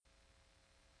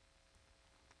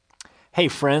Hey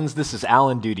friends, this is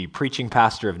Alan Duty, preaching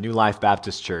pastor of New Life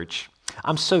Baptist Church.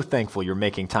 I'm so thankful you're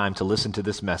making time to listen to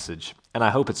this message, and I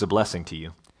hope it's a blessing to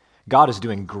you. God is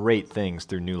doing great things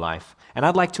through New Life, and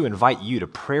I'd like to invite you to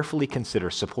prayerfully consider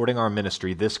supporting our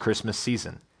ministry this Christmas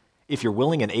season. If you're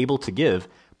willing and able to give,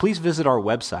 please visit our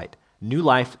website,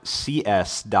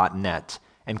 newlifecs.net,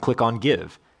 and click on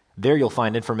Give. There you'll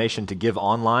find information to give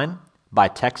online, by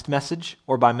text message,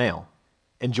 or by mail.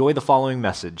 Enjoy the following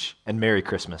message, and Merry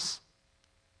Christmas.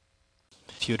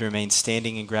 If you would remain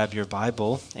standing and grab your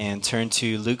Bible and turn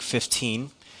to Luke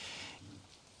 15,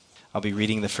 I'll be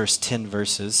reading the first 10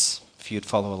 verses, if you'd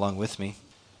follow along with me.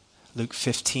 Luke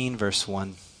 15, verse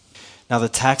 1. Now the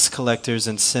tax collectors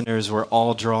and sinners were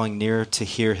all drawing near to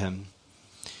hear him.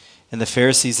 And the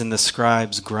Pharisees and the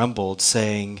scribes grumbled,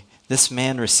 saying, "This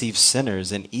man receives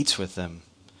sinners and eats with them."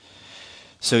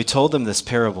 So he told them this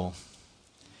parable.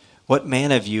 "What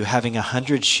man of you, having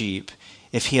 100 sheep,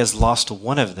 if he has lost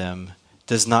one of them,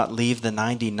 does not leave the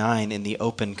 99 in the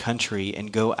open country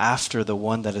and go after the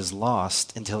one that is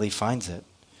lost until he finds it?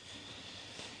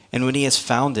 And when he has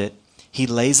found it, he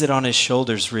lays it on his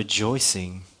shoulders,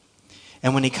 rejoicing.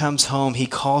 And when he comes home, he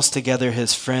calls together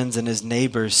his friends and his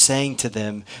neighbors, saying to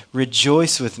them,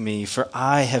 'Rejoice with me, for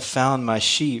I have found my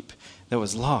sheep that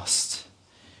was lost.'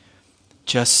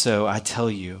 Just so, I tell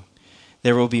you,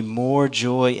 there will be more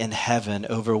joy in heaven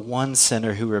over one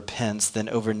sinner who repents than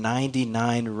over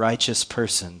 99 righteous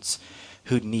persons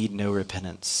who need no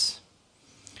repentance.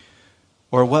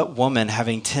 Or what woman,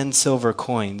 having 10 silver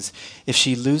coins, if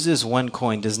she loses one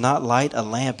coin, does not light a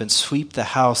lamp and sweep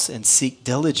the house and seek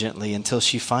diligently until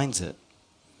she finds it?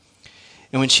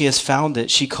 And when she has found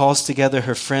it, she calls together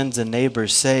her friends and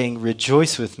neighbors, saying,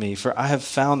 'Rejoice with me, for I have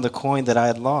found the coin that I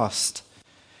had lost.'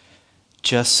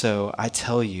 Just so, I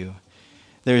tell you,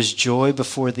 there is joy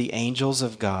before the angels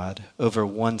of God over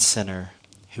one sinner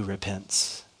who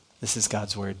repents." This is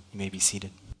God's word. You may be seated.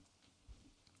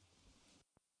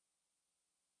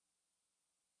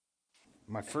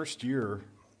 My first year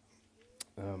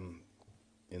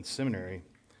in seminary,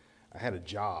 I had a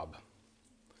job.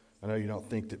 I know you don't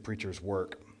think that preachers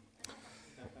work,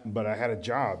 but I had a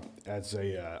job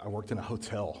I worked in a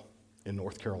hotel in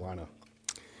North Carolina,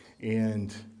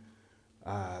 and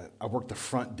I worked the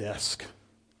front desk.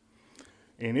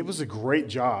 And it was a great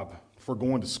job for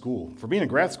going to school. For being in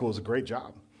grad school, it was a great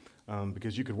job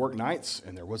because you could work nights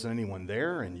and there wasn't anyone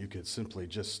there, and you could simply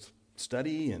just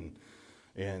study and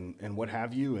what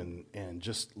have you, and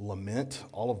just lament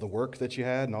all of the work that you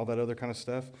had and all that other kind of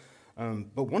stuff.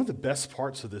 But one of the best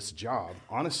parts of this job,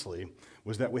 honestly,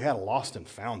 was that we had a lost and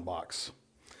found box.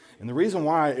 And the reason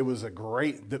why it was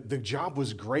the job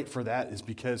was great for that is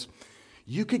because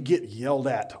you could get yelled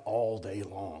at all day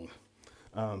long.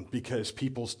 Because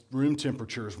people's room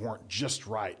temperatures weren't just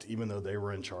right, even though they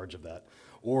were in charge of that,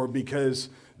 or because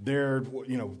they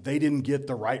didn't get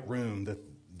the right room that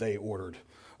they ordered,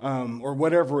 or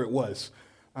whatever it was.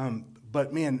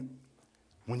 But man,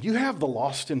 when you have the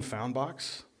lost and found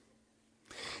box,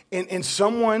 and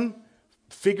someone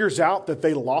figures out that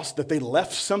they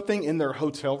left something in their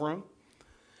hotel room,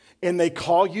 and they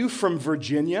call you from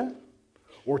Virginia,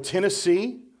 or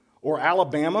Tennessee, or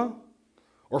Alabama,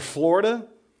 or Florida.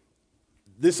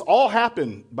 This all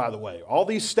happened, by the way. All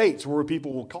these states were where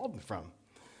people were called from.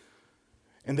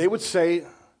 And they would say,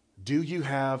 "Do you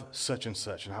have such and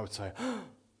such?" And I would say,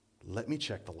 "Let me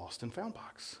check the lost and found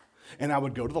box." And I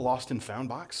would go to the lost and found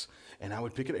box, and I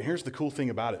would pick it up. And here's the cool thing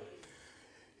about it.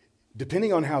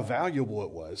 Depending on how valuable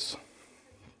it was,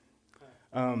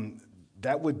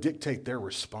 that would dictate their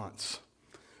response.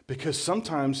 Because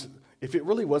sometimes, if it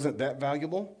really wasn't that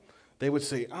valuable, they would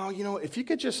say, "Oh, if you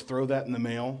could just throw that in the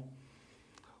mail."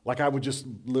 Like I would just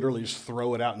literally just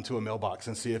throw it out into a mailbox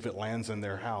and see if it lands in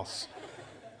their house.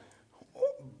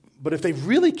 But if they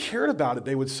really cared about it,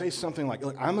 they would say something like,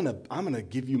 "Look, I'm gonna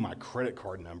give you my credit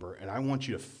card number, and I want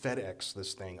you to FedEx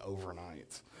this thing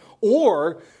overnight."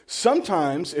 Or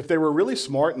sometimes, if they were really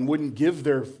smart and wouldn't give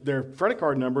their credit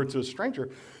card number to a stranger,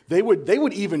 they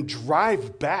would even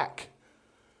drive back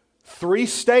 3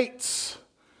 states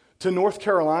to North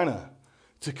Carolina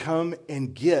to come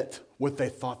and get what they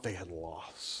thought they had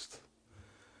lost.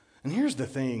 And here's the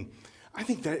thing. I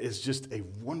think that is just a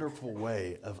wonderful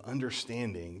way of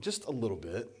understanding, just a little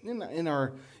bit, in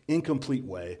our incomplete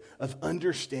way, of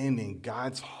understanding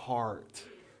God's heart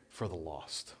for the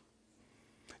lost.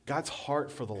 God's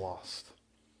heart for the lost.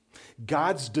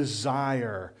 God's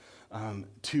desire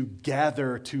to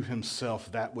gather to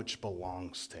himself that which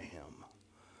belongs to him.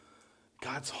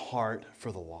 God's heart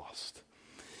for the lost.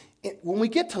 When we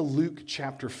get to Luke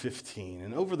chapter 15,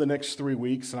 and over the next 3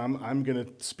 weeks, and I'm going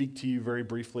to speak to you very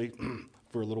briefly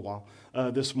for a little while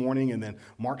this morning, and then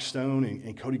Mark Stone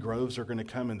and Cody Groves are going to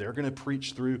come, and they're going to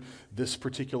preach through this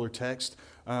particular text.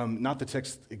 Not the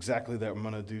text exactly that I'm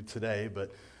going to do today,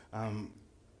 but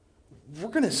we're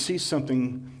going to see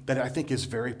something that I think is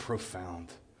very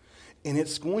profound. And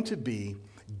it's going to be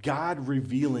God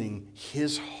revealing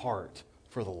his heart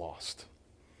for the lost.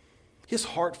 His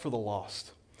heart for the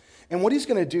lost. And what he's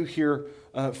going to do here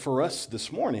for us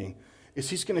this morning is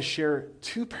he's going to share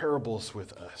two parables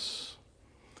with us.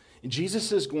 And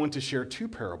Jesus is going to share two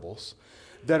parables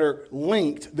that are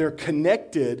linked, they're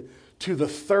connected to the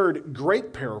third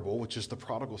great parable, which is the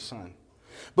prodigal son.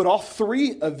 But all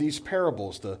three of these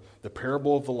parables, the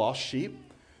parable of the lost sheep,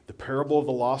 the parable of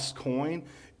the lost coin,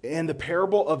 and the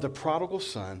parable of the prodigal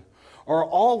son, are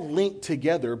all linked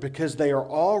together because they are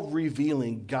all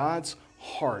revealing God's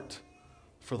heart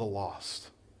for the lost.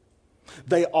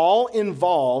 They all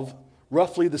involve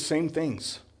roughly the same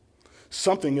things.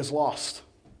 Something is lost.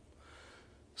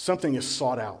 Something is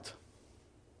sought out.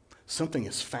 Something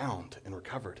is found and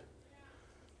recovered.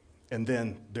 And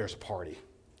then there's a party.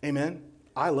 Amen?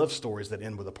 I love stories that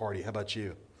end with a party. How about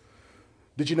you?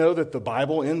 Did you know that the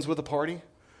Bible ends with a party?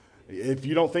 If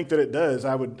you don't think that it does,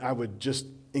 I would just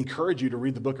encourage you to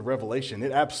read the book of Revelation.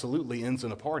 It absolutely ends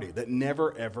in a party that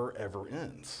never, ever, ever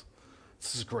ends.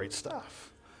 This is great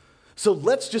stuff. So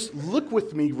let's just look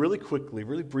with me really quickly,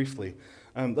 really briefly.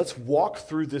 Let's walk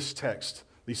through this text,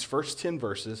 these first 10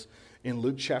 verses in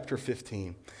Luke chapter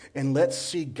 15, and let's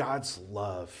see God's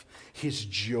love, his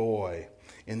joy,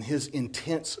 and his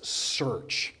intense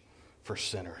search for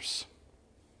sinners.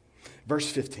 Verse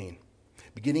 15.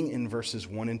 Beginning in verses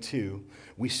 1 and 2,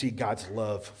 we see God's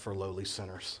love for lowly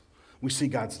sinners. We see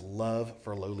God's love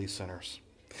for lowly sinners.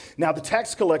 Now, the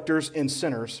tax collectors and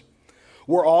sinners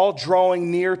were all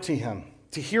drawing near to him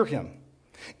to hear him.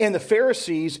 And the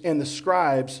Pharisees and the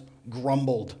scribes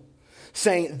grumbled,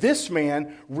 saying, "This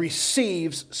man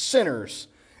receives sinners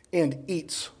and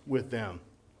eats with them."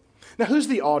 Now, who's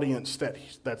the audience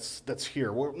that's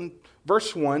here? Well, in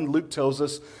verse 1, Luke tells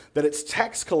us that it's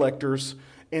tax collectors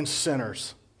and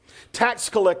sinners. Tax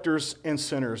collectors and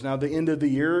sinners. Now, the end of the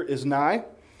year is nigh,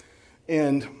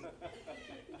 and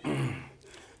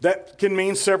that can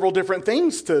mean several different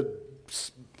things to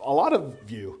a lot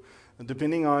of you,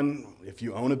 depending on if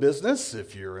you own a business,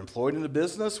 if you're employed in a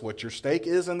business, what your stake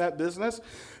is in that business,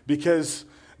 because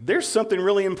there's something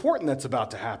really important that's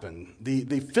about to happen.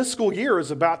 The fiscal year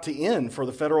is about to end for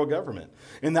the federal government,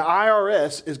 and the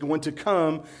IRS is going to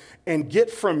come and get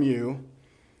from you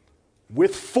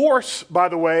with force, by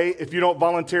the way, if you don't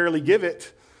voluntarily give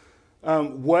it,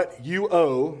 what you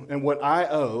owe and what I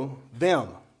owe them,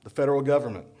 the federal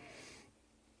government.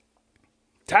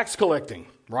 Tax collecting,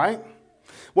 right?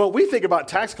 Well, we think about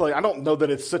tax collecting. I don't know that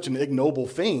it's such an ignoble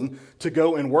thing to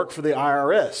go and work for the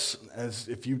IRS. As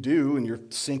if you do and you're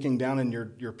sinking down in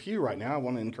your pew right now, I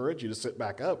want to encourage you to sit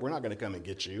back up. We're not going to come and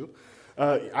get you.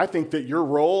 I think that your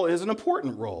role is an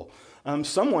important role.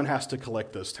 Someone has to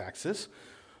collect those taxes.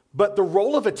 But the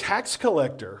role of a tax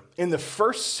collector in the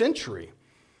first century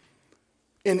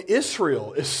in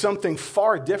Israel is something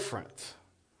far different.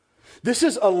 This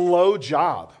is a low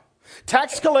job.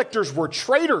 Tax collectors were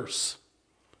traitors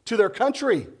to their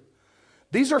country.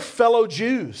 These are fellow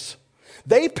Jews.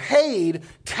 They paid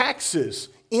taxes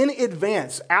in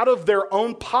advance out of their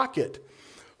own pocket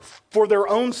for their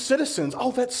own citizens.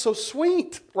 Oh, that's so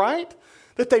sweet, right?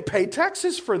 That they paid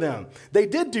taxes for them. They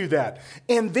did do that.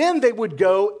 And then they would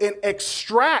go and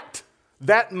extract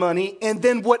that money and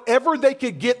then whatever they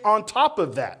could get on top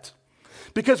of that.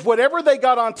 Because whatever they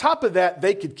got on top of that,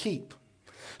 they could keep.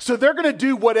 So they're going to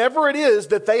do whatever it is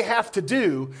that they have to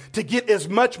do to get as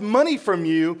much money from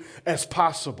you as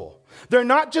possible. They're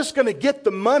not just going to get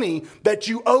the money that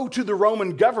you owe to the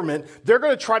Roman government. They're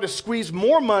going to try to squeeze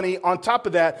more money on top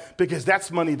of that because that's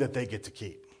money that they get to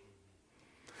keep.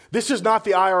 This is not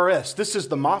the IRS. This is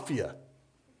the mafia,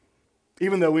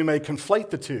 even though we may conflate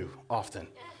the two often.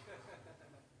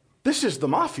 This is the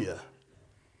mafia.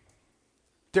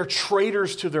 They're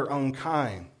traitors to their own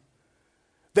kind.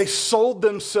 They sold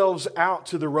themselves out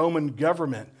to the Roman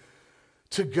government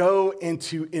to go and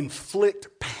to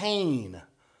inflict pain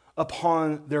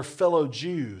upon their fellow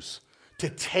Jews to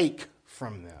take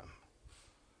from them.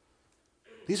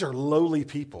 These are lowly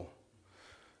people.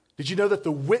 Did you know that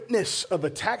the witness of a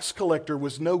tax collector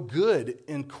was no good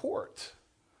in court?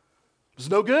 It was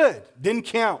no good. Didn't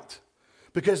count.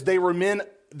 Because they were men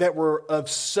that were of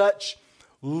such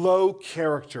low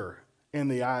character in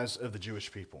the eyes of the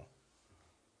Jewish people.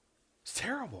 It's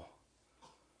terrible.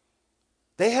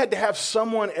 They had to have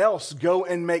someone else go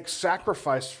and make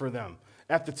sacrifice for them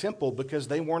at the temple because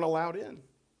they weren't allowed in.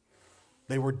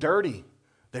 They were dirty.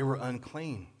 They were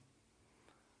unclean.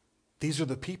 These are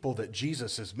the people that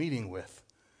Jesus is meeting with.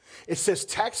 It says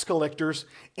tax collectors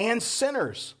and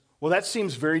sinners. Well, that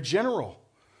seems very general.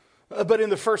 But in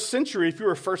the first century, if you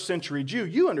were a first century Jew,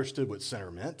 you understood what sinner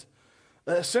meant.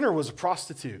 A sinner was a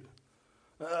prostitute.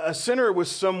 A sinner was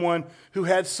someone who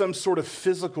had some sort of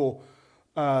physical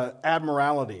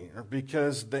abnormality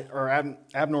because they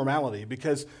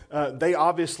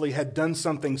obviously had done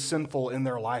something sinful in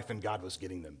their life and God was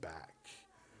getting them back.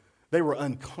 They were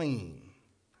unclean.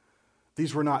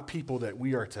 These were not people that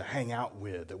we are to hang out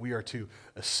with, that we are to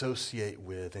associate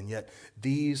with, and yet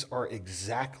these are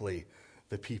exactly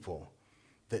the people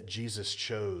that Jesus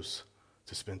chose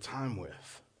to spend time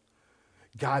with.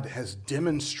 God has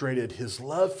demonstrated his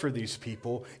love for these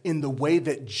people in the way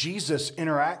that Jesus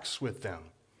interacts with them.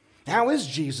 How is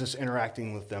Jesus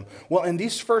interacting with them? Well, in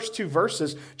these first two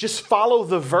verses, just follow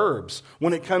the verbs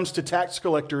when it comes to tax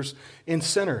collectors and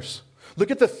sinners.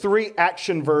 Look at the three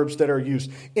action verbs that are used.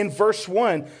 In verse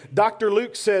 1, Dr.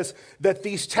 Luke says that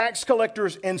these tax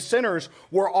collectors and sinners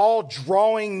were all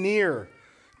drawing near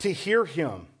to hear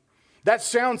him. That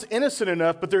sounds innocent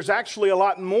enough, but there's actually a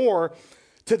lot more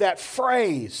to that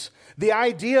phrase. The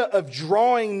idea of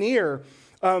drawing near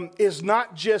is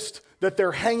not just that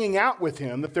they're hanging out with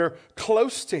him, that they're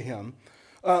close to him.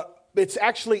 It's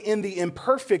actually in the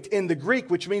imperfect in the Greek,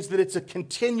 which means that it's a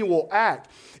continual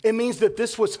act. It means that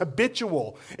this was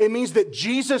habitual. It means that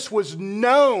Jesus was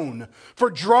known for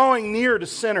drawing near to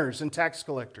sinners and tax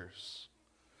collectors.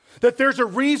 That there's a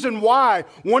reason why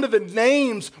one of the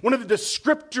names, one of the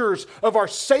descriptors of our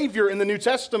Savior in the New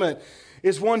Testament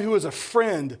is one who is a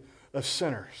friend of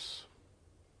sinners.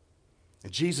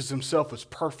 And Jesus himself was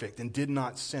perfect and did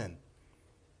not sin.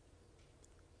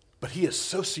 But he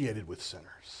associated with sinners.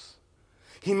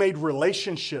 He made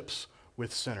relationships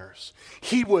with sinners.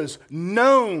 He was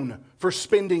known for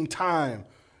spending time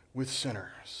with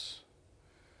sinners.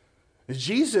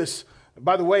 Jesus,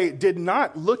 by the way, did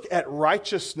not look at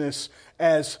righteousness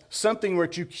as something where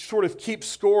you sort of keep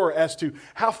score as to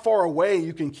how far away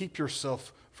you can keep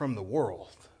yourself from the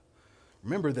world.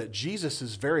 Remember that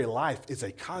Jesus' very life is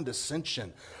a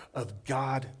condescension of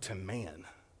God to man.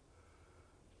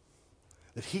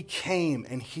 That he came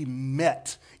and he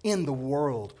met in the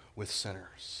world with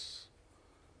sinners.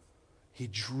 He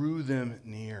drew them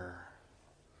near.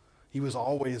 He was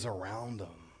always around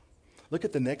them. Look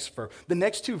at the next verb. The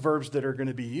next two verbs that are going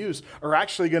to be used are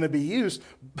actually going to be used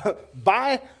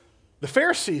by the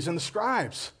Pharisees and the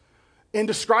scribes in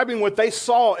describing what they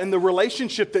saw in the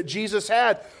relationship that Jesus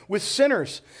had with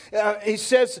sinners. He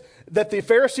says that the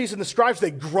Pharisees and the scribes,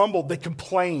 they grumbled, they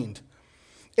complained.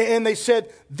 And they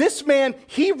said, this man,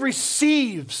 he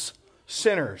receives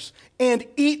sinners and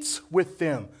eats with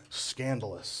them.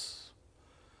 Scandalous.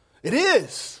 It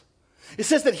is. It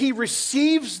says that he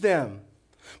receives them.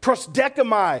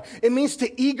 Prosdechomai, it means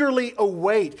to eagerly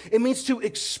await. It means to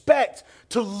expect,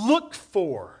 to look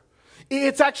for.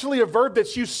 It's actually a verb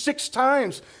that's used 6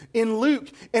 times in Luke,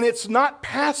 and it's not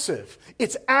passive.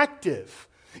 It's active.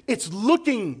 It's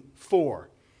looking for.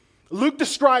 Luke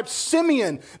describes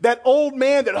Simeon, that old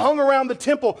man that hung around the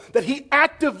temple, that he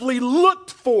actively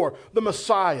looked for the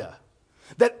Messiah.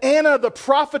 That Anna, the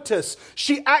prophetess,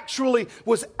 she actually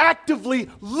was actively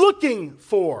looking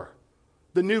for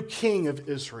the new king of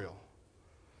Israel.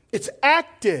 It's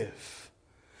active.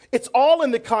 It's all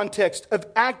in the context of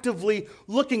actively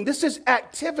looking. This is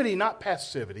activity, not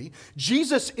passivity.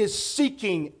 Jesus is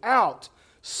seeking out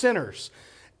sinners.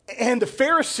 And the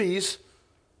Pharisees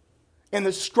and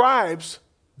the scribes,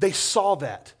 they saw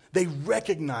that. They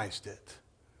recognized it.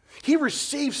 He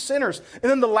receives sinners.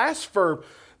 And then the last verb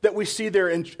that we see there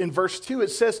in verse 2, it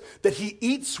says that he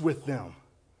eats with them.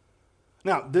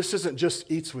 Now, this isn't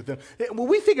just eats with them. When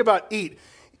we think about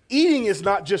eating is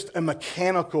not just a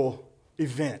mechanical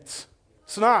event.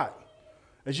 It's not.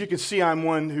 As you can see, I'm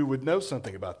one who would know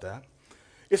something about that.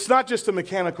 It's not just a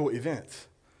mechanical event.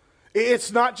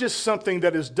 It's not just something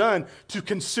that is done to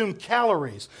consume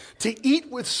calories. To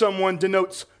eat with someone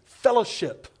denotes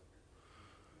fellowship.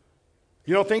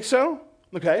 You don't think so?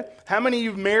 Okay. How many of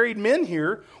you married men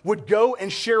here would go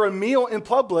and share a meal in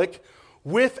public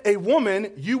with a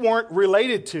woman you weren't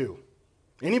related to?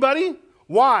 Anybody?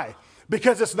 Why?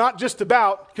 Because it's not just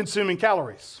about consuming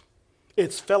calories.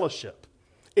 It's fellowship.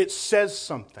 It says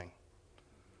something.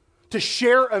 To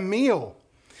share a meal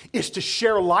is to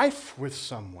share life with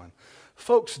someone.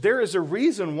 Folks, there is a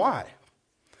reason why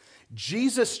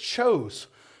Jesus chose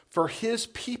for his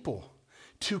people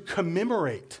to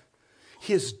commemorate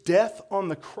his death on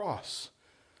the cross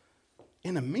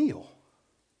in a meal,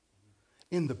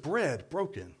 in the bread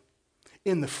broken,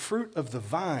 in the fruit of the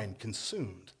vine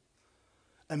consumed.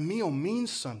 A meal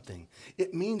means something.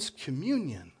 It means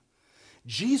communion.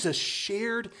 Jesus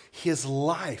shared his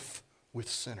life with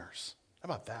sinners. How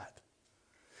about that?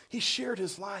 He shared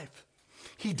his life.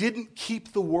 He didn't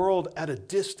keep the world at a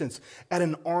distance, at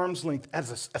an arm's length,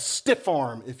 as a stiff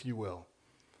arm, if you will.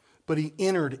 But he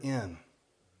entered in.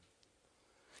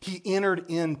 He entered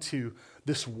into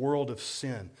this world of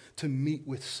sin to meet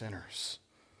with sinners.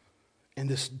 And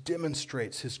this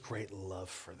demonstrates his great love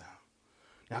for them.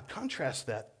 Now contrast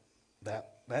that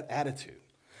attitude,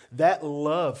 that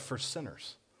love for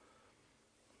sinners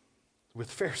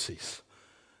with Pharisees.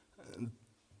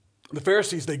 The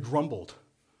Pharisees, they grumbled.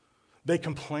 They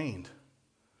complained.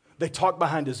 They talked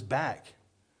behind his back.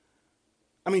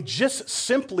 I mean, just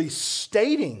simply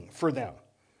stating for them,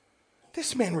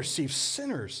 this man receives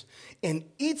sinners and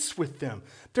eats with them.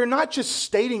 They're not just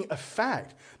stating a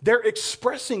fact. They're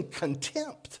expressing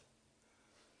contempt.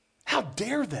 How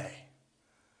dare they?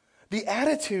 The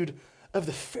attitude of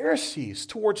the Pharisees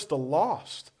towards the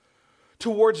lost,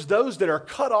 towards those that are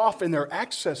cut off in their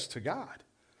access to God.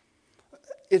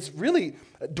 It's really,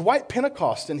 Dwight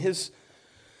Pentecost in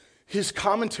his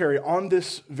commentary on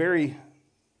this very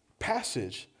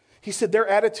passage, he said their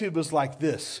attitude was like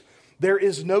this: there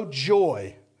is no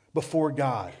joy before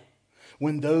God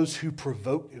when those who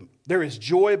provoke him. There is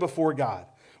joy before God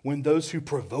when those who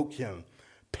provoke him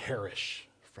perish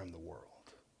from the world.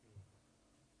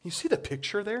 You see the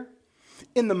picture there?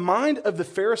 In the mind of the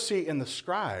Pharisee and the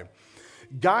scribe,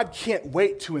 God can't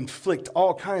wait to inflict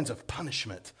all kinds of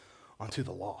punishment onto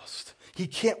the lost. He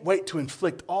can't wait to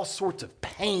inflict all sorts of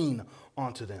pain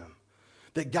onto them,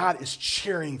 that God is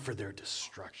cheering for their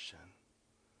destruction.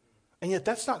 And yet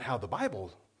that's not how the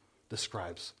Bible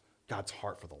describes God's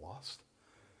heart for the lost.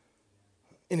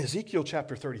 In Ezekiel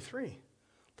chapter 33,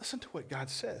 listen to what God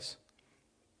says.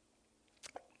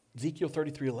 Ezekiel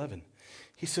 33:11.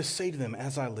 He says, "Say to them,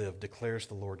 as I live, declares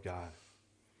the Lord God,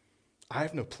 I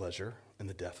have no pleasure in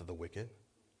the death of the wicked,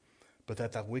 but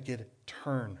that the wicked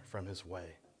turn from his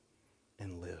way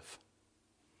and live."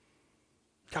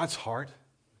 God's heart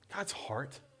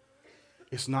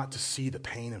is not to see the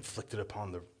pain inflicted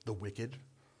upon the wicked,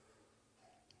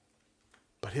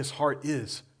 but his heart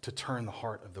is to turn the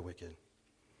heart of the wicked.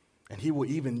 And he will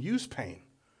even use pain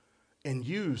and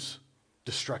use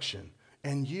destruction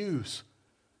and use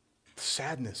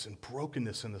sadness and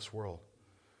brokenness in this world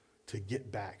to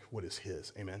get back what is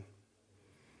his. Amen?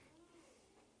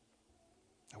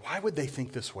 Why would they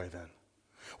think this way then?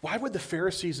 Why would the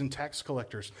Pharisees and tax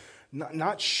collectors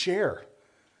not share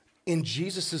in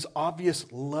Jesus'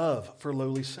 obvious love for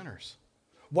lowly sinners?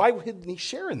 Why wouldn't he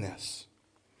share in this?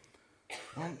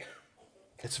 Well,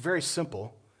 it's very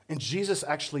simple, and Jesus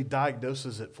actually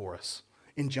diagnoses it for us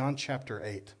in John chapter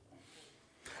 8.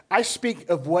 I speak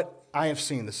of what I have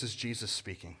seen, this is Jesus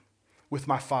speaking, with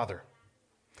my Father.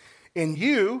 And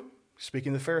you,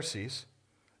 speaking to the Pharisees,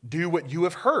 do what you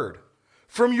have heard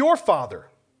from your father.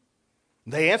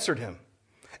 They answered him,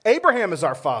 Abraham is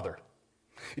our father.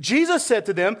 Jesus said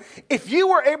to them, if you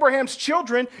were Abraham's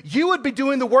children, you would be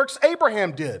doing the works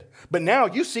Abraham did. But now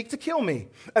you seek to kill me,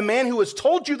 a man who has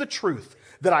told you the truth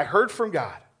that I heard from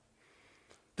God.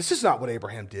 This is not what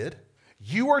Abraham did.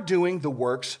 You are doing the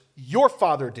works your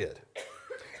father did.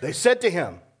 They said to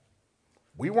him,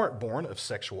 we weren't born of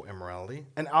sexual immorality.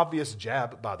 An obvious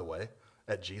jab, by the way,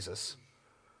 at Jesus.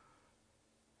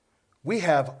 We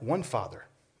have one Father,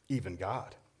 even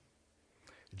God.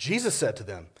 Jesus said to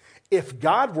them, if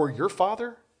God were your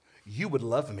father, you would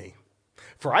love me.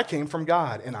 For I came from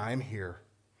God, and I am here.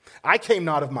 I came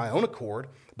not of my own accord,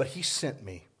 but he sent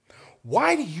me.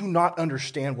 Why do you not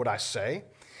understand what I say?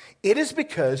 It is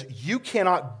because you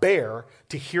cannot bear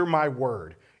to hear my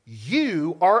word.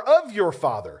 You are of your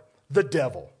father, the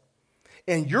devil,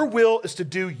 and your will is to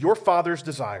do your father's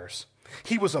desires.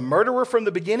 He was a murderer from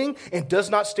the beginning and does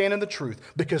not stand in the truth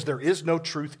because there is no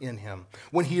truth in him.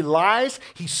 When he lies,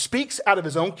 he speaks out of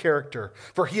his own character,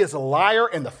 for he is a liar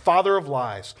and the father of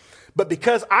lies. But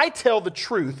because I tell the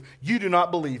truth, you do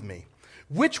not believe me.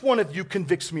 Which one of you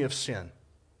convicts me of sin?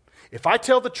 If I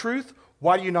tell the truth,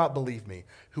 why do you not believe me?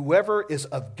 Whoever is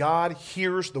of God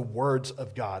hears the words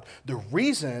of God. The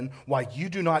reason why you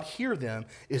do not hear them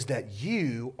is that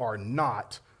you are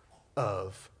not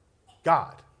of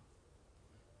God.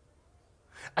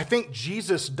 I think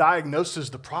Jesus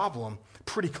diagnoses the problem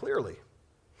pretty clearly,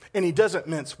 and he doesn't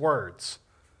mince words.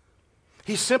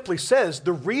 He simply says,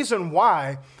 the reason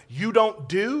why you don't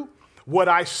do what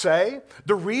I say,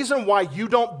 the reason why you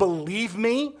don't believe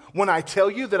me when I tell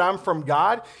you that I'm from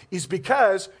God is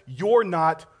because you're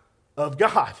not of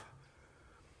God.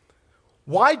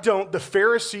 Why don't the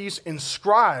Pharisees and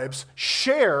scribes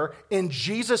share in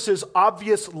Jesus'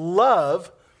 obvious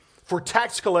love for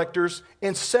tax collectors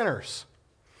and sinners?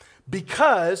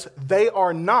 Because they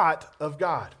are not of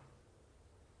God.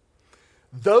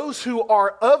 Those who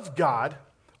are of God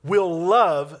will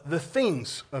love the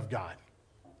things of God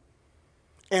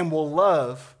and will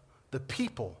love the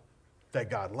people that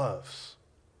God loves.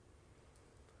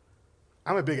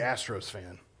 I'm a big Astros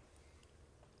fan.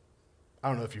 I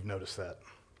don't know if you've noticed that.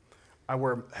 I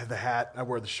wear the hat, I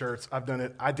wear the shirts. I've done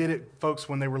it. I did it, folks,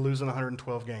 when they were losing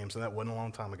 112 games, and that wasn't a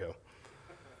long time ago.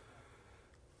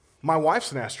 My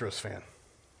wife's an Astros fan.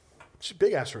 She's a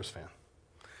big Astros fan.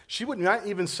 She would not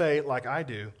even say, like I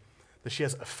do, that she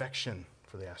has affection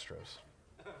for the Astros.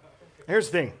 Here's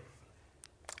the thing.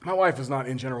 My wife is not,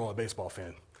 in general, a baseball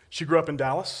fan. She grew up in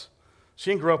Dallas. She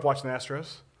didn't grow up watching the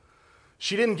Astros.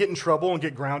 She didn't get in trouble and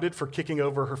get grounded for kicking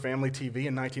over her family TV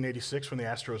in 1986 when the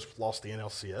Astros lost the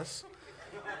NLCS.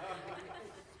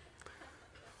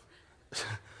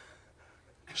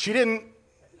 She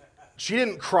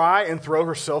didn't cry and throw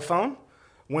her cell phone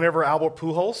whenever Albert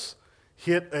Pujols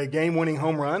hit a game-winning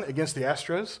home run against the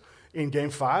Astros in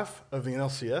Game 5 of the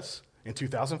NLCS in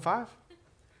 2005.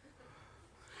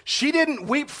 She didn't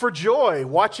weep for joy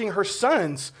watching her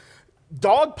sons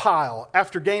dogpile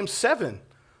after Game 7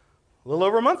 a little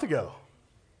over a month ago,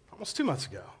 almost 2 months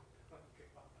ago.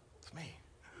 It's me.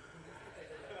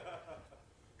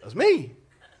 It was me.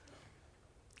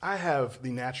 I have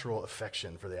the natural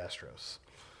affection for the Astros.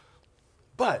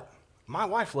 But my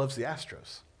wife loves the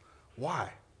Astros.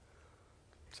 Why?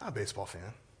 She's not a baseball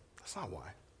fan. That's not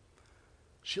why.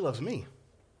 She loves me.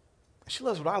 She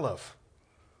loves what I love.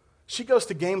 She goes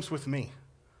to games with me.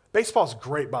 Baseball's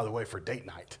great, by the way, for date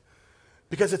night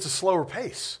because it's a slower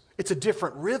pace. It's a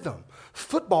different rhythm.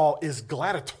 Football is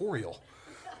gladiatorial.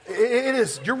 It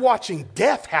is, you're watching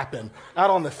death happen out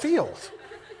on the field.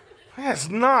 That's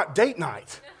not date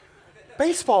night.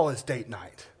 Baseball is date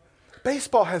night.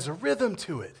 Baseball has a rhythm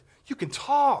to it. You can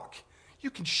talk. You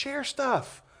can share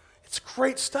stuff. It's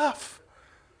great stuff.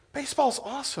 Baseball's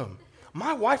awesome.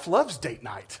 My wife loves date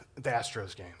night at the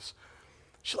Astros games.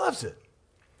 She loves it.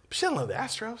 But she doesn't love the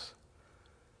Astros.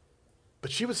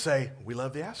 But she would say, we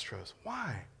love the Astros.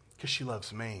 Why? Because she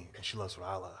loves me and she loves what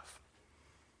I love.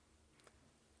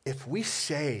 If we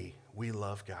say we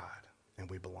love God and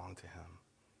we belong to him,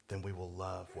 then we will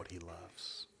love what he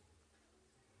loves.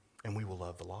 And we will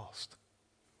love the lost.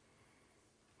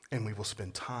 And we will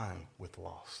spend time with the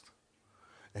lost.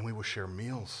 And we will share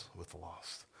meals with the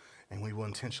lost. And we will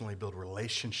intentionally build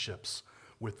relationships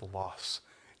with the lost.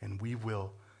 And we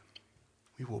will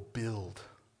build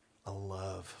a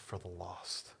love for the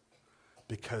lost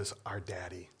because our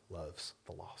daddy loves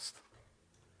the lost.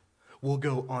 We'll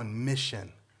go on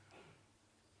mission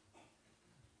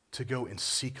to go and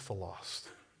seek the lost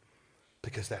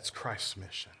because that's Christ's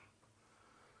mission.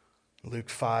 Luke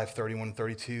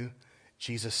 5:31-32,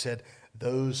 Jesus said,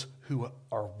 those who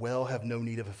are well have no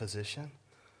need of a physician,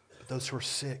 but those who are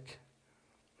sick,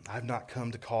 I've not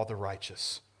come to call the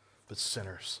righteous, but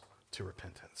sinners to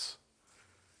repentance.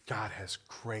 God has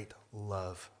great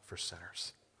love for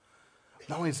sinners.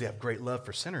 Not only does he have great love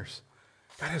for sinners,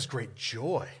 God has great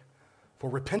joy for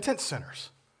repentant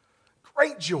sinners.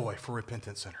 Great joy for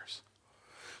repentant sinners.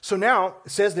 So now,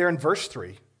 it says there in verse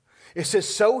 3, it says,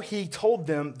 so he told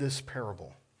them this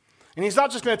parable. And he's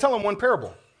not just going to tell them one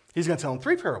parable. He's going to tell them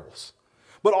 3 parables.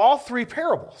 But all 3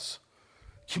 parables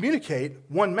communicate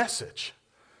one message.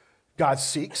 God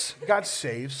seeks, God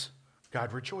saves,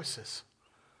 God rejoices.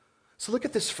 So look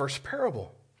at this first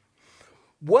parable.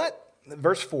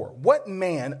 Verse 4, what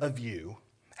man of you,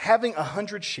 having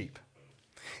 100 sheep,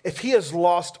 if he has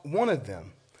lost one of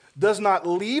them, does not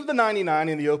leave the 99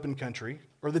 in the open country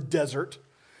or the desert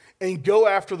and go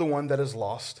after the one that is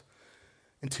lost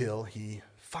until he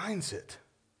finds it?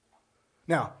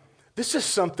 Now, this is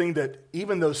something that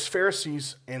even those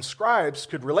Pharisees and scribes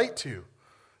could relate to.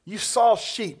 You saw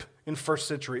sheep in first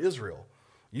century Israel.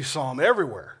 You saw them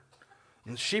everywhere.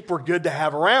 And sheep were good to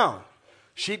have around.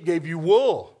 Sheep gave you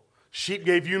wool. Sheep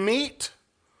gave you meat.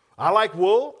 I like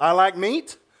wool. I like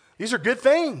meat. These are good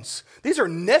things. These are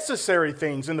necessary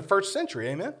things in the first century.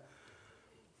 Amen?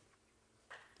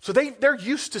 So they're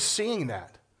used to seeing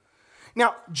that.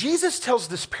 Now, Jesus tells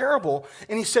this parable,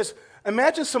 and he says,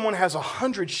 imagine someone has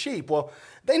 100 sheep. Well,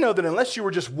 they know that unless you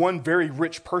were just one very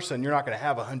rich person, you're not going to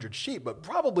have 100 sheep. But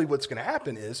probably what's going to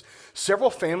happen is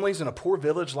several families in a poor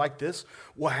village like this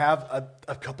will have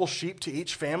a couple sheep to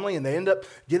each family, and they end up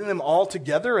getting them all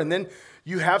together, and then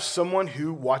you have someone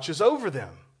who watches over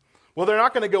them. Well, they're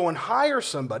not going to go and hire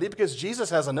somebody because Jesus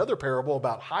has another parable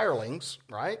about hirelings,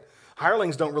 right?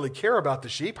 Hirelings don't really care about the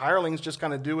sheep. Hirelings just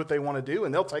kind of do what they want to do,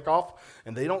 and they'll take off,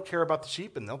 and they don't care about the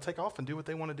sheep, and they'll take off and do what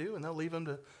they want to do, and they'll leave them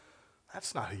to...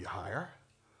 That's not who you hire.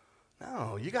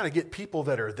 No, you got to get people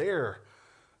that are there,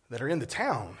 that are in the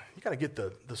town. You got to get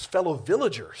those fellow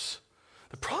villagers.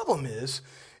 The problem is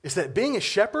that being a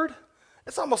shepherd,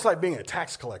 it's almost like being a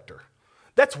tax collector.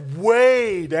 That's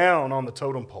way down on the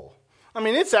totem pole. I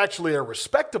mean, it's actually a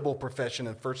respectable profession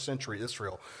in first century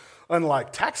Israel,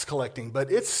 unlike tax collecting,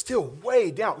 but it's still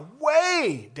way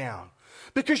down,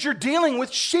 because you're dealing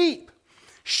with sheep.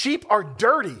 Sheep are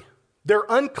dirty. They're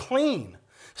unclean.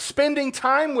 Spending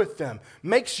time with them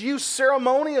makes you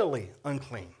ceremonially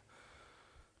unclean.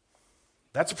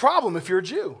 That's a problem if you're a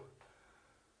Jew.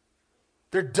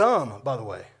 They're dumb, by the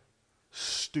way.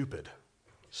 Stupid.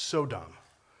 So dumb.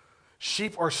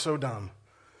 Sheep are so dumb.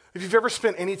 If you've ever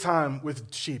spent any time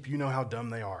with sheep, you know how dumb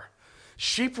they are.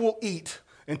 Sheep will eat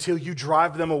until you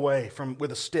drive them away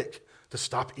with a stick to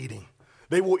stop eating.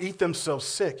 They will eat themselves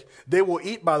sick. They will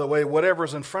eat, by the way,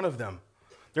 whatever's in front of them.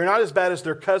 They're not as bad as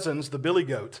their cousins, the billy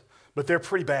goat, but they're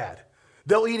pretty bad.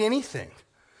 They'll eat anything.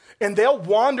 And they'll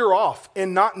wander off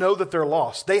and not know that they're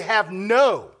lost. They have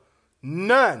no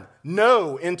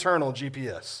internal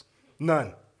GPS.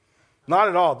 None. Not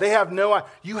at all. They have no...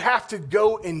 You have to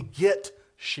go and get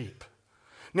sheep.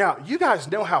 Now, you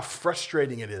guys know how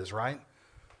frustrating it is, right?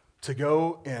 To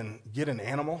go and get an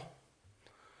animal.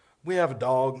 We have a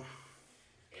dog.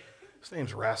 His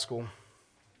name's Rascal.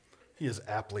 He is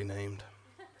aptly named.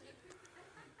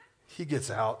 He gets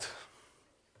out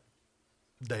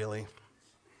daily.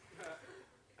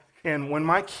 And when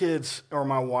my kids or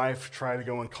my wife try to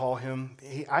go and call him,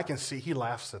 I can see he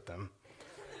laughs at them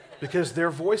because their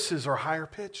voices are higher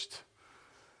pitched.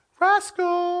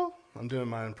 Rascal. I'm doing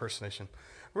my impersonation.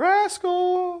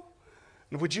 Rascal.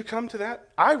 Would you come to that?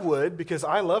 I would, because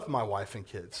I love my wife and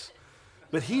kids.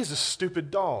 But he's a stupid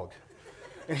dog.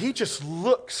 And he just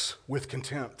looks with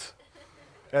contempt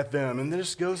at them and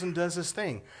just goes and does his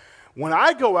thing. When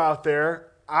I go out there,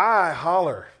 I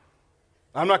holler.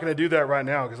 I'm not going to do that right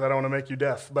now because I don't want to make you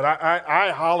deaf. But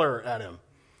I holler at him.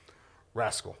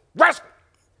 Rascal. Rascal!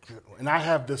 And I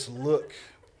have this look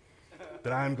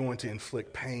that I'm going to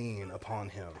inflict pain upon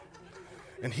him.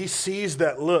 And he sees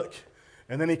that look,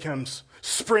 and then he comes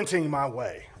sprinting my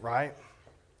way, right?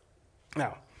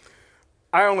 Now,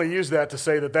 I only use that to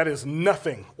say that is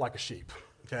nothing like a sheep,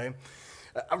 okay?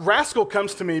 A rascal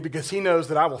comes to me because he knows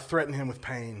that I will threaten him with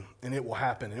pain, and it will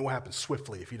happen, and it will happen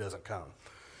swiftly if he doesn't come.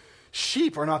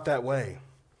 Sheep are not that way.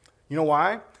 You know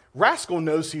why? Rascal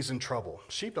knows he's in trouble.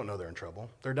 Sheep don't know they're in trouble.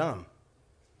 They're dumb.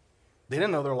 They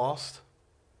didn't know they're lost.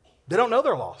 They don't know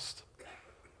they're lost.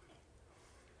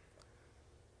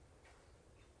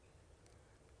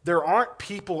 There aren't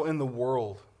people in the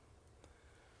world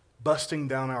busting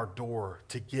down our door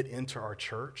to get into our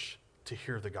church to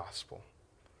hear the gospel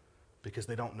because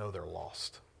they don't know they're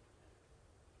lost.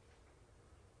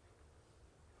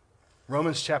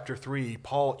 Romans chapter 3,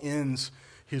 Paul ends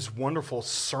his wonderful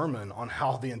sermon on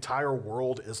how the entire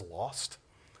world is lost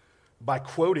by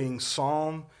quoting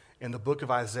Psalm and the book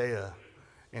of Isaiah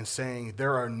and saying,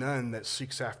 there are none that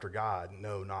seeks after God,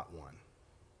 no, not one.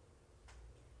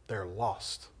 They're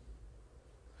lost.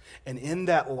 And in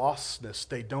that lostness,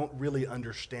 they don't really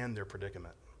understand their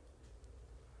predicament.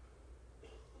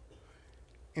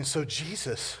 And so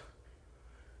Jesus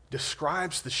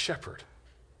describes the shepherd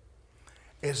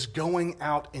as going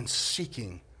out and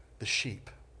seeking the sheep.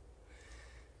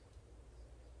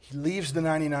 He leaves the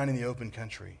 99 in the open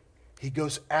country. He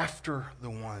goes after the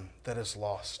one that is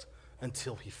lost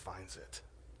until he finds it.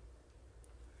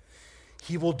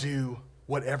 He will do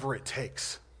whatever it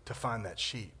takes to find that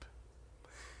sheep.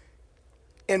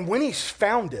 And when he's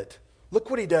found it, look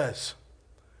what he does.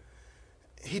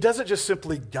 He doesn't just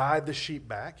simply guide the sheep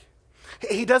back.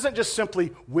 He doesn't just simply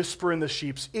whisper in the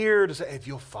sheep's ear to say, if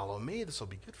you'll follow me, this will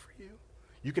be good for you.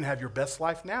 You can have your best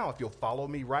life now if you'll follow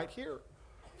me right here.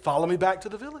 Follow me back to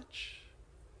the village.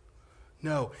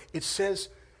 No, it says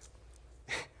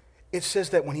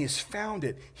that when he has found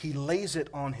it, he lays it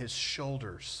on his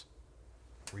shoulders,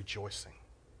 rejoicing.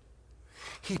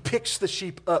 He picks the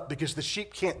sheep up because the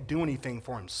sheep can't do anything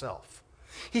for himself.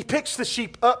 He picks the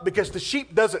sheep up because the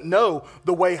sheep doesn't know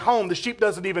the way home. The sheep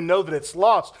doesn't even know that it's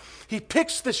lost. He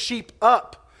picks the sheep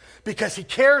up because he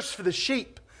cares for the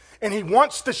sheep and he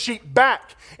wants the sheep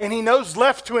back. And he knows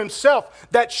left to himself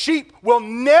that sheep will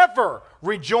never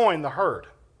rejoin the herd.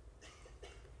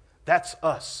 That's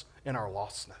us in our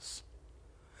lostness.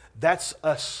 That's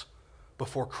us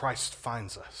before Christ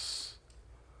finds us.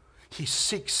 He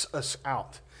seeks us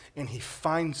out and he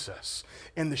finds us.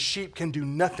 And the sheep can do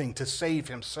nothing to save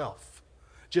himself.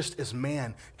 just as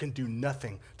man can do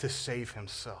nothing to save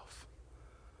himself,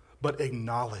 but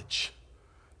acknowledge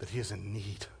that he is in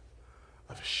need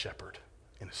of a shepherd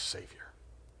and a Savior.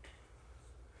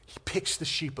 He picks the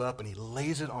sheep up and he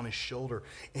lays it on his shoulder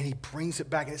and he brings it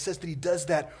back. And it says that he does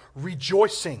that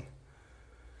rejoicing.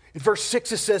 In verse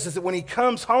 6 it says is that when he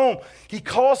comes home, he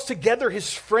calls together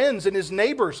his friends and his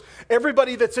neighbors,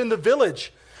 everybody that's in the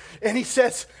village. And he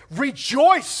says,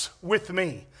 rejoice with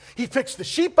me. He picks the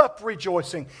sheep up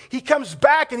rejoicing. He comes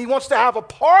back and he wants to have a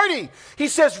party. He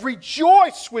says,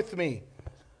 rejoice with me,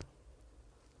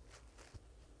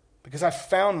 because I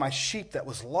found my sheep that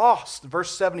was lost.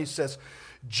 Verse 7 he says,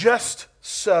 just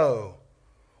so,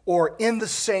 or in the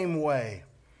same way,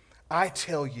 I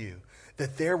tell you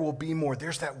that there will be more,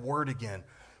 there's that word again,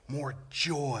 more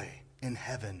joy in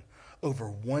heaven over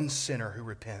one sinner who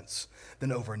repents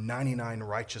than over 99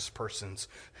 righteous persons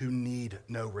who need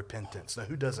no repentance. Now,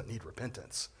 who doesn't need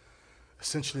repentance?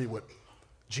 Essentially what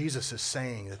Jesus is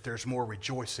saying, that there's more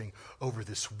rejoicing over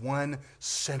this one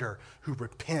sinner who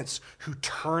repents, who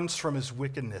turns from his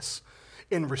wickedness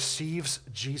and receives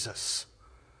Jesus,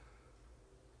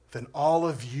 than all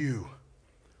of you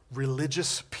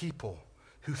religious people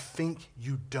who think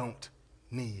you don't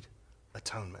need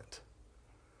atonement,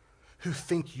 who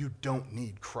think you don't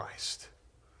need Christ,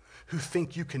 who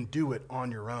think you can do it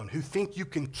on your own, who think you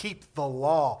can keep the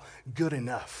law good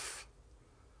enough.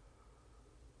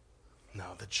 No,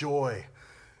 the joy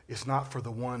is not for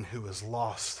the one who is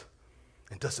lost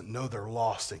and doesn't know they're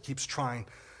lost and keeps trying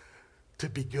to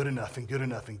be good enough and good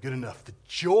enough and good enough. The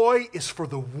joy is for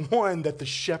the one that the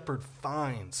shepherd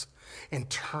finds and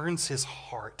turns his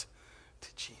heart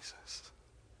to Jesus.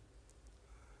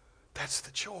 That's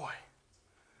the joy.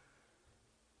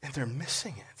 And they're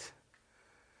missing it.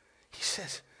 He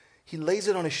says, he lays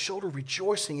it on his shoulder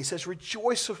rejoicing. He says,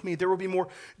 rejoice with me. There will be more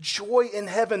joy in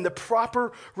heaven. The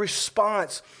proper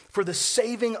response for the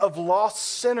saving of lost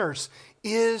sinners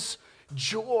is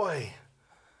joy.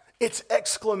 It's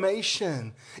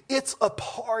exclamation. It's a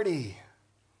party.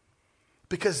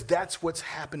 Because that's what's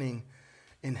happening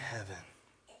in heaven.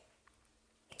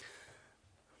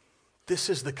 This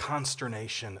is the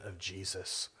consternation of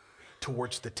Jesus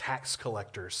towards the tax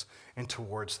collectors and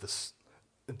towards the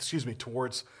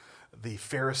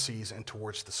Pharisees and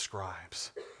towards the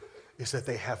scribes, is that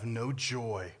they have no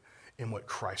joy in what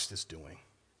Christ is doing.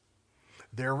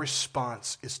 Their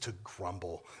response is to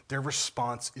grumble. Their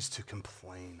response is to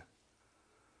complain.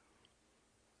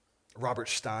 Robert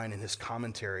Stein, in his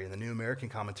commentary, in the New American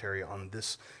Commentary on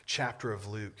this chapter of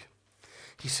Luke,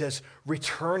 he says,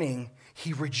 returning,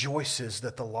 he rejoices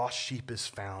that the lost sheep is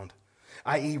found,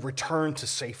 i.e., return to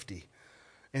safety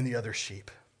in the other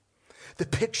sheep. The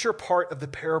picture part of the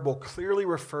parable clearly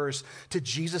refers to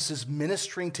Jesus'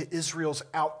 ministering to Israel's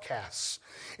outcasts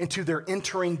and to their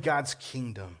entering God's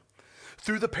kingdom.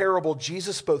 Through the parable,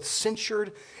 Jesus both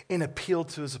censured and appealed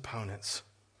to his opponents.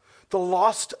 The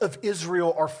lost of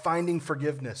Israel are finding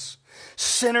forgiveness.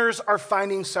 Sinners are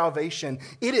finding salvation.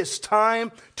 It is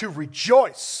time to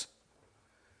rejoice.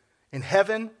 In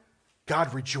heaven,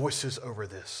 God rejoices over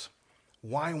this.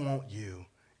 Why won't you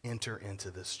enter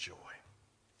into this joy?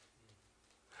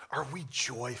 Are we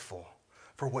joyful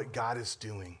for what God is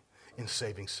doing in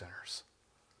saving sinners?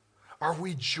 Are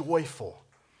we joyful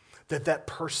that that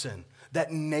person,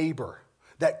 that neighbor,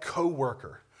 that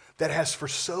coworker that has for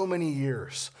so many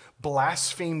years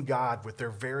blasphemed God with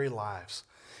their very lives,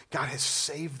 God has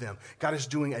saved them. God is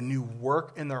doing a new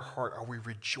work in their heart. Are we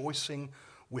rejoicing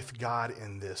with God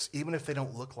in this, even if they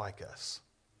don't look like us?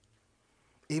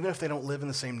 Even if they don't live in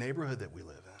the same neighborhood that we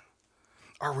live in?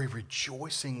 Are we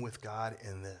rejoicing with God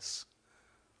in this?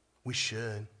 We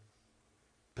should,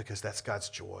 because that's God's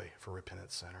joy for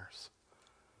repentant sinners.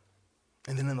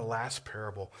 And then in the last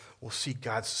parable, we'll see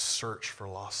God's search for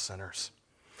lost sinners.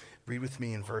 Read with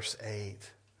me in verse 8.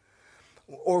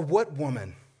 Or what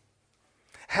woman,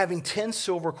 having 10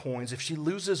 silver coins, if she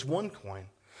loses one coin,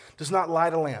 does not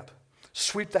light a lamp,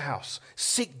 sweep the house,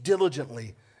 seek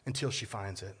diligently until she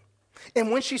finds it?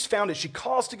 And when she's found it, she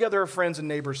calls together her friends and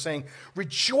neighbors, saying,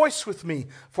 rejoice with me,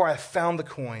 for I have found the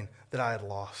coin that I had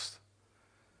lost.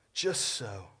 Just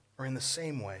so, or in the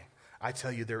same way, I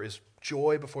tell you, there is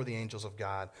joy before the angels of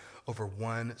God over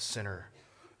one sinner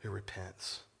who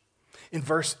repents. In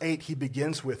verse 8, he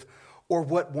begins with, or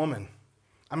what woman?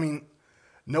 I mean,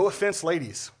 no offense,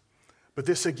 ladies, but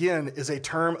this again is a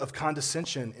term of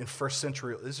condescension in first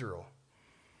century Israel.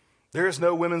 There is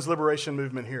no women's liberation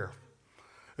movement here.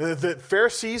 The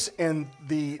Pharisees and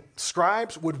the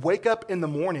scribes would wake up in the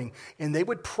morning and they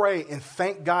would pray and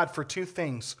thank God for two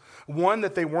things. One,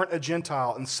 that they weren't a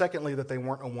Gentile, and secondly, that they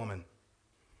weren't a woman.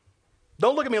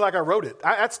 Don't look at me like I wrote it.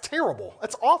 That's terrible.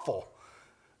 That's awful.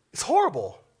 It's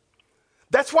horrible.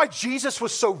 That's why Jesus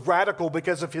was so radical,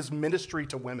 because of his ministry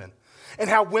to women and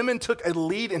how women took a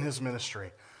lead in his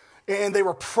ministry. And they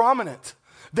were prominent.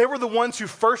 They were the ones who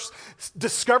first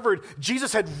discovered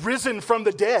Jesus had risen from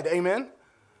the dead. Amen?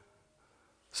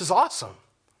 This is awesome.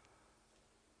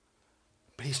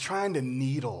 But he's trying to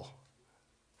needle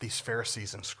these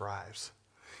Pharisees and scribes.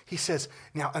 He says,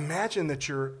 now imagine that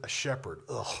you're a shepherd.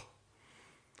 Ugh.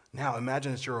 Now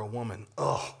imagine that you're a woman.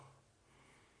 Ugh.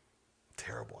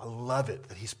 Terrible. I love it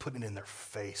that he's putting it in their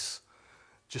face,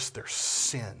 just their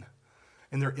sin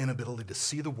and their inability to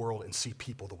see the world and see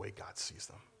people the way God sees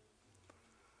them.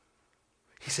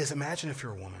 He says, imagine if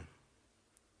you're a woman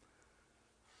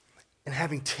and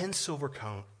having 10 silver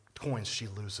coins, she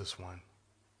loses one.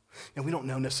 And we don't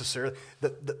know necessarily,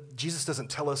 Jesus doesn't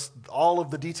tell us all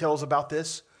of the details about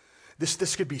this.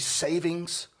 This could be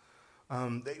savings.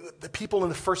 The people in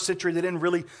the first century, they didn't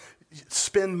really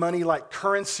spend money like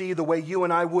currency the way you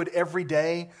and I would every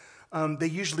day. They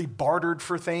usually bartered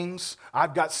for things.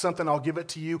 I've got something, I'll give it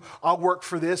to you. I'll work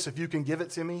for this if you can give it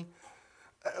to me.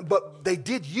 But they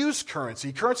did use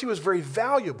currency. Currency was very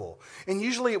valuable. And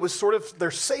usually it was sort of their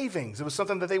savings. It was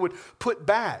something that they would put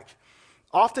back.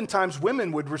 Oftentimes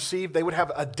women would receive, they would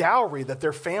have a dowry that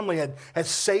their family had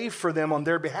saved for them on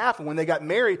their behalf. And when they got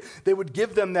married, they would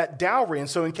give them that dowry. And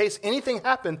so in case anything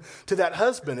happened to that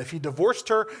husband, if he divorced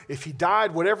her, if he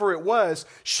died, whatever it was,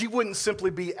 she wouldn't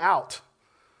simply be out.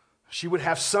 She would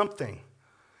have something.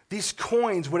 These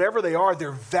coins, whatever they are,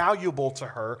 they're valuable to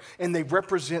her and they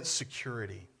represent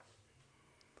security.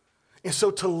 And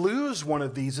so to lose one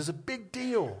of these is a big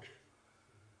deal.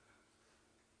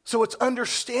 So it's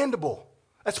understandable.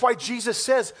 That's why Jesus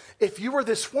says, if you were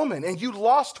this woman and you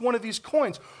lost one of these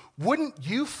coins, wouldn't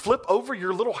you flip over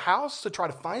your little house to try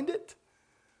to find it?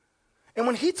 And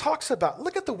when he talks about,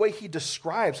 look at the way he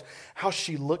describes how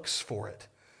she looks for it.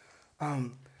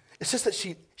 It says that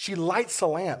she lights a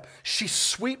lamp. She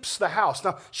sweeps the house.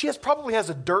 Now, probably has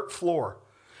a dirt floor.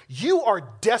 You are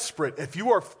desperate if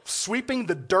you are sweeping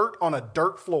the dirt on a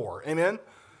dirt floor. Amen?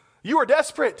 You are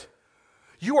desperate.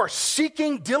 You are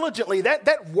seeking diligently.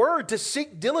 That word, to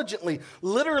seek diligently,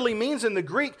 literally means in the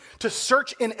Greek to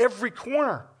search in every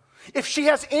corner. If she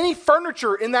has any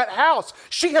furniture in that house,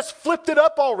 she has flipped it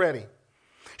up already.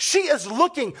 She is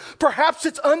looking. Perhaps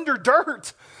it's under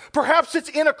dirt. Perhaps it's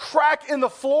in a crack in the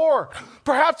floor.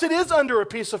 Perhaps it is under a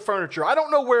piece of furniture. I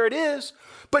don't know where it is,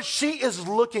 but she is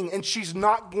looking and she's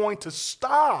not going to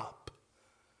stop.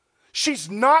 She's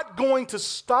not going to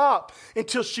stop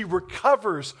until she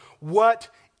recovers what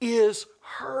is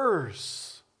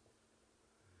hers.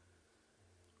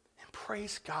 And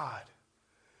praise God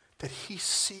that he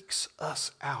seeks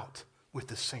us out with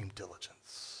the same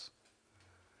diligence.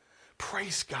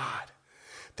 Praise God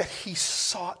that he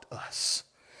sought us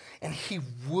and he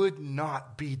would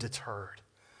not be deterred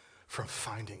from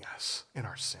finding us in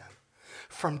our sin,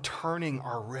 from turning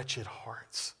our wretched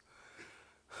hearts,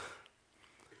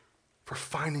 for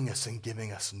finding us and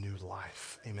giving us new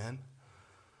life. Amen?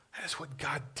 That is what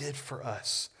God did for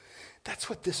us. That's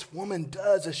what this woman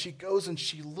does as she goes and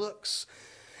she looks.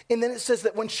 And then it says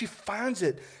that when she finds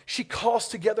it, she calls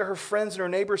together her friends and her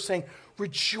neighbors saying,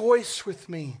 "Rejoice with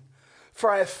me, for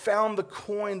I have found the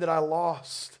coin that I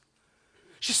lost."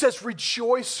 She says,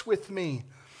 "Rejoice with me.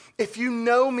 If you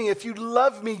know me, if you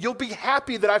love me, you'll be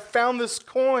happy that I found this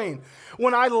coin.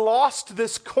 When I lost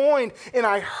this coin and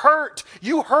I hurt,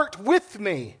 you hurt with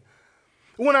me.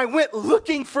 When I went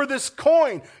looking for this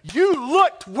coin, you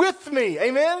looked with me."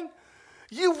 Amen?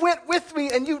 You went with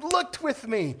me and you looked with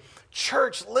me.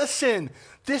 Church, listen.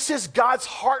 This is God's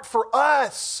heart for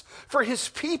us, for his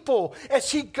people,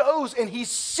 as he goes and he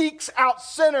seeks out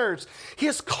sinners.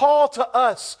 His call to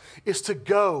us is to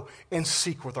go and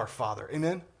seek with our Father.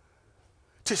 Amen?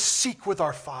 To seek with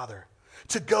our Father,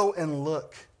 to go and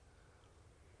look.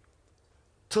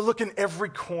 To look in every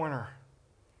corner.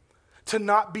 To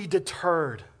not be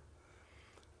deterred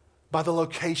by the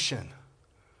location.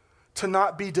 To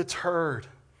not be deterred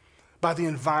by the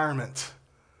environment.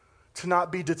 To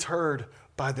not be deterred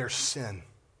by their sin,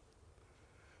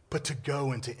 but to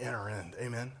go and to enter in.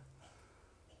 Amen?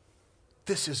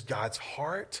 This is God's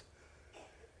heart.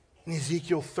 In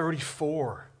Ezekiel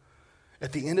 34,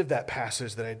 at the end of that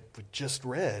passage that I just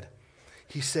read,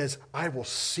 he says, "I will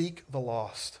seek the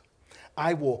lost.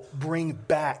 I will bring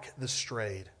back the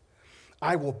strayed.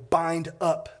 I will bind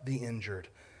up the injured.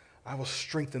 I will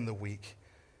strengthen the weak,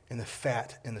 and the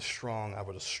fat and the strong I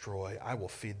will destroy. I will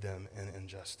feed them in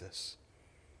injustice."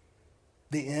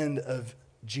 The end of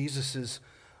Jesus'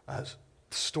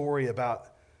 story about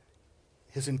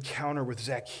his encounter with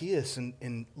Zacchaeus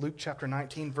in Luke chapter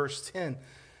 19, verse 10.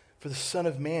 For the Son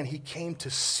of Man, he came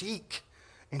to seek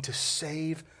and to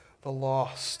save the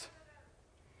lost.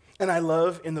 And I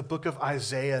love in the book of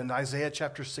Isaiah, in Isaiah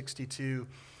chapter 62,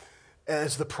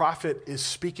 as the prophet is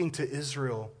speaking to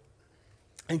Israel,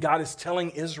 and God is telling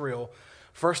Israel,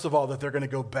 first of all, that they're going to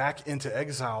go back into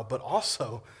exile, but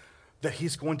also that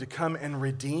he's going to come and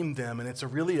redeem them. And it's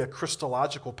really a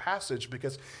Christological passage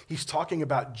because he's talking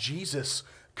about Jesus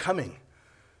coming,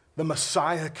 the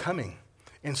Messiah coming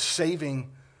and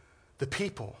saving the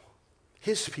people,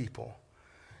 his people.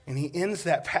 And he ends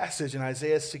that passage in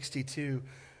Isaiah 62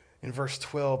 in verse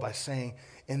 12 by saying,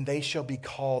 and they shall be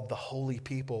called the holy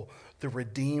people, the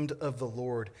redeemed of the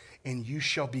Lord, and you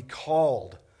shall be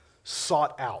called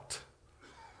sought out,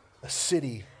 a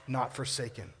city not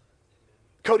forsaken.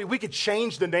 Cody, we could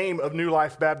change the name of New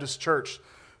Life Baptist Church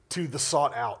to the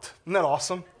Sought Out. Isn't that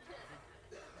awesome?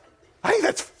 I think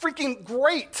that's freaking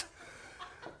great.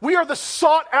 We are the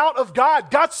sought out of God.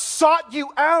 God sought you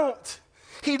out.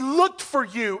 He looked for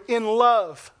you in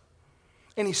love,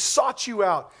 and he sought you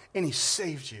out, and he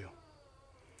saved you.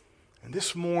 And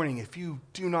this morning, if you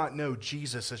do not know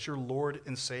Jesus as your Lord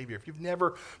and Savior, if you've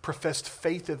never professed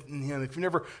faith in him, if you've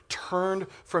never turned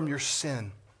from your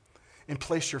sin and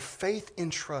placed your faith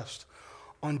and trust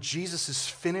on Jesus'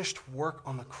 finished work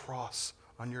on the cross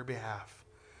on your behalf,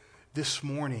 this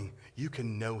morning you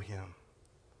can know him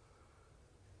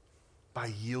by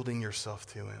yielding yourself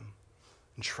to him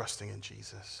and trusting in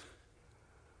Jesus.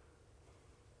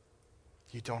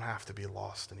 You don't have to be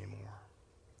lost anymore.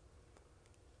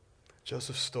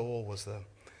 Joseph Stoll was the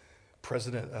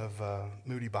president of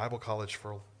Moody Bible College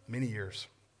for many years.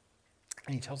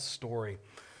 And he tells a story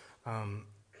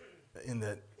in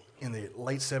the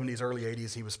late 70s, early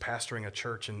 80s, he was pastoring a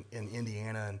church in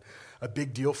Indiana, and a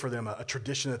big deal for them, a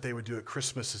tradition that they would do at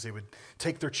Christmas is they would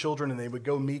take their children and they would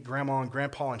go meet Grandma and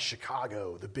Grandpa in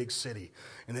Chicago, the big city,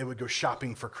 and they would go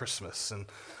shopping for Christmas,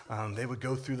 and they would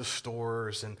go through the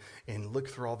stores and look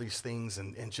through all these things,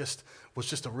 and just was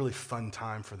just a really fun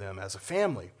time for them as a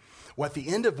family. Well, at the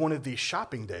end of one of these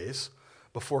shopping days,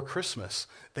 before Christmas,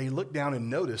 they looked down and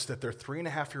noticed that their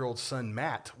 3.5-year-old son,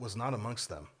 Matt, was not amongst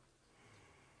them.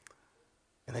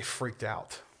 And they freaked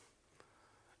out,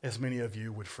 as many of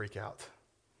you would freak out.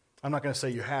 I'm not going to say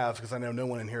you have, because I know no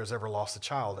one in here has ever lost a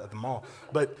child at the mall,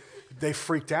 but they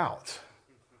freaked out.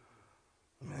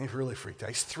 I mean, they really freaked out.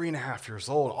 He's 3.5 years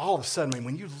old. All of a sudden, I mean,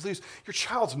 when you lose, your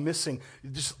child's missing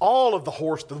just all of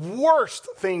the worst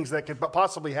things that could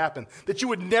possibly happen that you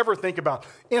would never think about,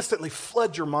 instantly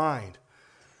flood your mind.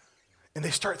 And they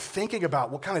start thinking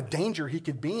about what kind of danger he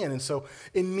could be in. And so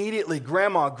immediately,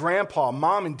 Grandma, Grandpa,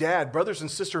 Mom and Dad, brothers and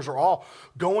sisters are all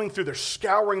going through, they're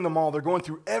scouring the mall. They're going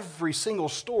through every single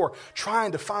store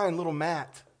trying to find little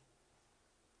Matt.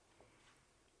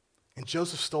 And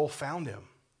Joseph Stoll found him.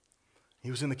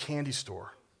 He was in the candy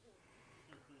store.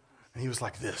 And he was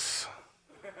like this.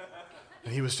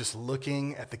 And he was just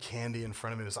looking at the candy in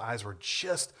front of him. His eyes were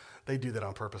just, they do that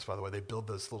on purpose, by the way. They build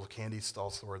those little candy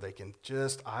stalls where they can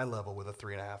just eye level with a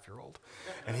 3.5-year-old.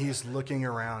 And he's looking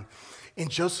around. And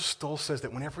Joseph Stoll says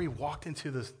that whenever he walked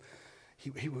into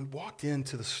he walked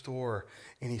into the store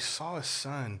and he saw his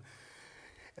son,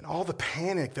 and all the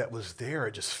panic that was there,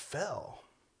 it just fell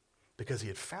because he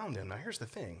had found him. Now, here's the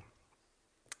thing.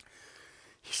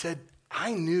 He said,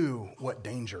 I knew what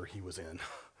danger he was in.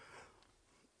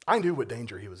 I knew what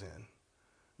danger he was in.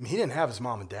 I mean, he didn't have his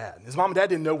mom and dad. His mom and dad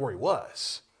didn't know where he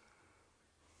was.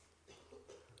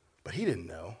 But he didn't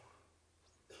know.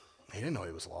 He didn't know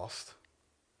he was lost.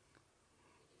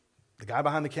 The guy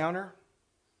behind the counter,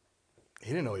 he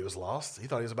didn't know he was lost. He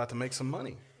thought he was about to make some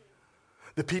money.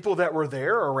 The people that were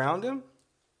there around him,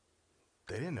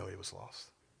 they didn't know he was lost.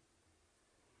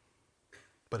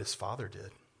 But his father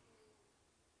did.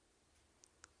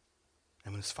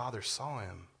 And when his father saw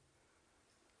him,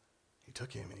 he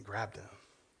took him and he grabbed him.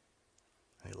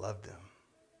 And he loved him.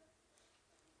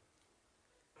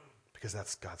 Because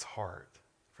that's God's heart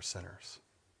for sinners.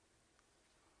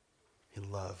 He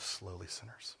loves lowly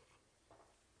sinners.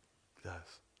 He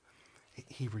does.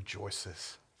 He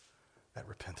rejoices at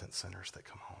repentant sinners that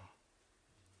come home.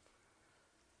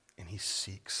 And he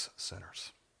seeks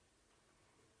sinners.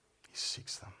 He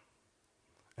seeks them.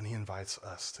 And he invites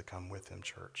us to come with him,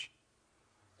 church,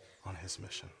 on his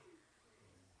mission.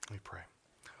 Let me pray.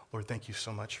 Lord, thank you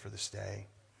so much for this day.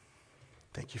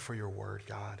 Thank you for your word,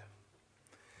 God.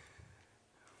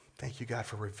 Thank you, God,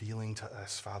 for revealing to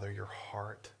us, Father, your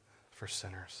heart for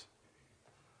sinners.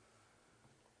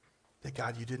 That,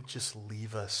 God, you didn't just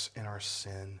leave us in our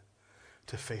sin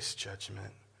to face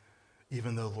judgment.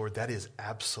 even though, Lord, that is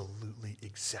absolutely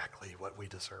exactly what we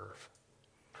deserve.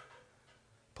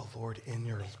 But Lord, in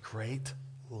your great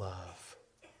love,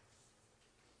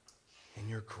 in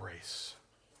your grace,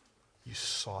 you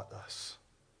sought us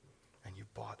and you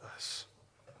bought us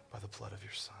by the blood of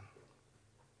your Son.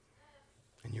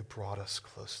 And you brought us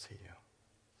close to you.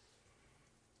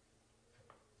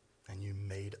 And you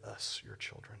made us your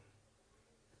children.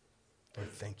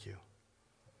 Lord, thank you.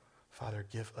 Father,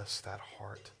 give us that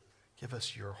heart. Give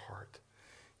us your heart.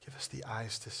 Give us the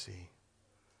eyes to see.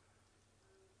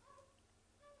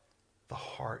 The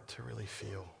heart to really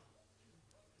feel.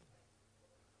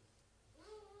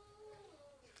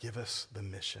 Give us the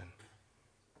mission.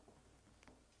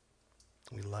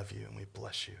 We love you and we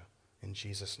bless you. In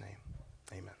Jesus' name,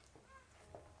 amen.